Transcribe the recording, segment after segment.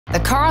The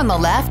car on the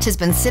left has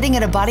been sitting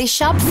at a body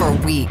shop for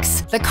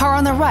weeks. The car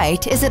on the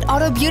right is at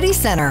Auto Beauty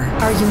Center.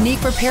 Our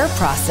unique repair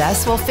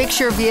process will fix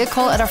your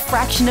vehicle at a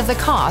fraction of the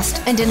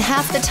cost and in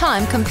half the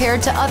time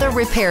compared to other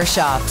repair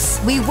shops.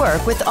 We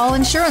work with all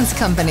insurance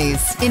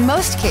companies. In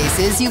most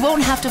cases, you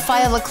won't have to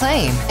file a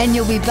claim, and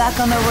you'll be back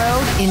on the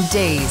road in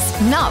days,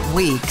 not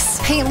weeks.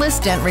 Paintless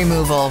dent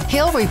removal,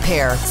 hail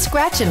repair,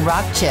 scratch and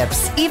rock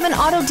chips, even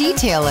auto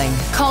detailing.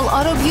 Call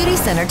Auto Beauty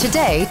Center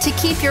today to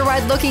keep your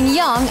ride looking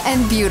young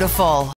and beautiful.